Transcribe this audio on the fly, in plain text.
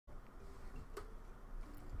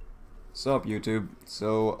What's up, YouTube?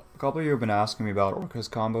 So, a couple of you have been asking me about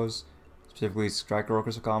Orcust combos, specifically Striker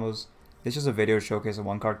Orcust combos. It's just a video to showcase a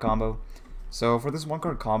one-card combo. So, for this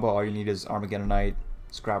one-card combo, all you need is Armageddon Knight,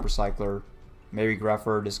 Scrap Recycler, maybe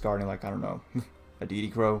Greffer, discarding, like, I don't know, a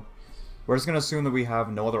DD Crow. We're just going to assume that we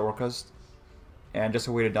have no other Orcust, and just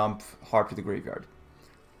a way to dump Harp to the graveyard.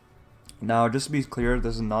 Now, just to be clear,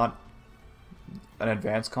 this is not an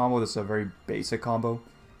advanced combo, this is a very basic combo.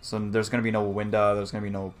 So, there's going to be no Winda, there's going to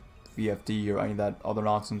be no VFD or any of that other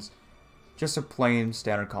nonsense. Just a plain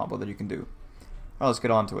standard combo that you can do. Alright, let's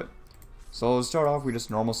get on to it. So to start off, we just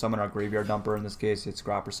normal summon our graveyard dumper. In this case, it's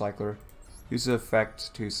Scrap Recycler. Use the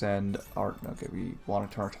effect to send our... Okay, we want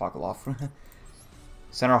to turn our toggle off.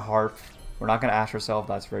 Send our Harp. We're not going to Ash ourselves,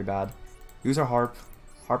 that's very bad. Use our Harp.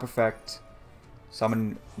 Harp effect.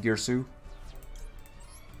 Summon Girsu.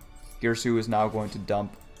 Girsu is now going to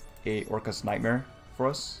dump a Orcust Nightmare for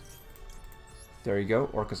us. There you go,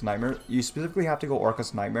 Orcust Nightmare. You specifically have to go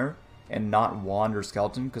Orcust Nightmare and not Wand or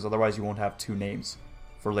Skeleton, because otherwise you won't have two names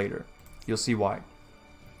for later. You'll see why.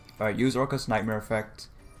 Alright, use Orcust Nightmare effect.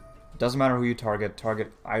 Doesn't matter who you target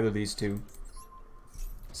either of these two.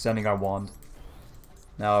 Sending our Wand.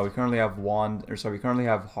 Now we currently have we currently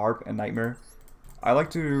have Harp and Nightmare. I like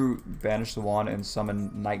to banish the Wand and summon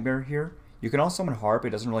Nightmare here. You can also summon Harp, it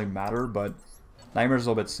doesn't really matter, but Nightmare is a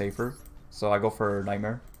little bit safer. So I go for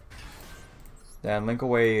Nightmare. Then link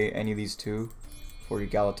away any of these two for your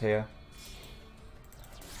Galatea.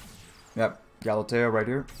 Yep, Galatea right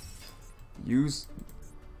here. Use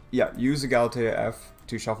the Galatea F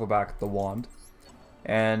to shuffle back the Wand.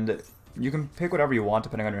 And you can pick whatever you want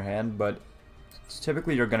depending on your hand, but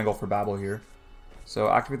typically you're going to go for Babel here. So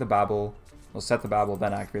activate the Babel, we'll set the Babel,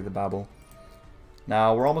 then activate the Babel.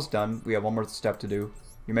 Now we're almost done, we have one more step to do.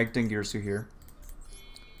 You make Dingirsu here.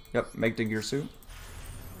 Yep, make Dingirsu.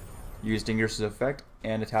 Use Dingirsu's effect,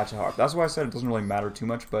 and attach a Harp. That's why I said it doesn't really matter too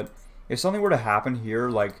much, but if something were to happen here,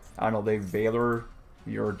 like, I don't know, they Valor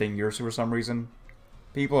your Dingirsu for some reason,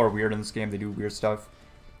 people are weird in this game, they do weird stuff,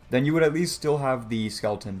 then you would at least still have the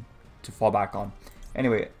Skeleton to fall back on.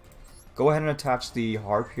 Anyway, go ahead and attach the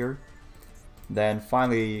Harp here, then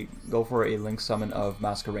finally go for a Link Summon of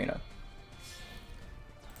Masquerena.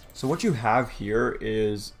 So what you have here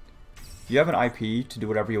is, you have an IP to do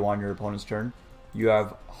whatever you want on your opponent's turn. You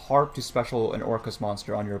have Harp to special an Orcust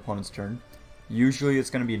monster on your opponent's turn. Usually it's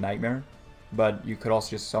going to be Nightmare, but you could also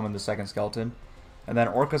just summon the second Skeleton. And then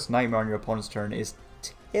Orcust Nightmare on your opponent's turn is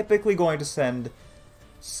typically going to send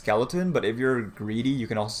Skeleton, but if you're greedy, you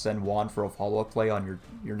can also send Wand for a follow-up play on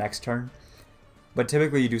your next turn. But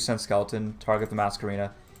typically you do send Skeleton, target the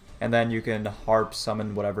Masquerena, and then you can Harp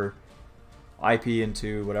summon whatever IP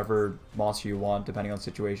into whatever monster you want, depending on the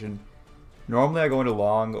situation. Normally I go into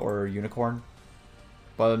Long or Unicorn,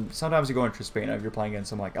 but sometimes you go into Trispana if you're playing against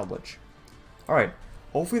something like Eldritch. Alright,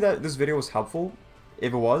 hopefully this video was helpful.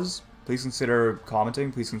 If it was, please consider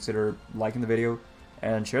commenting, please consider liking the video,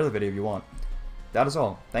 and share the video if you want. That is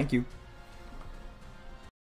all. Thank you.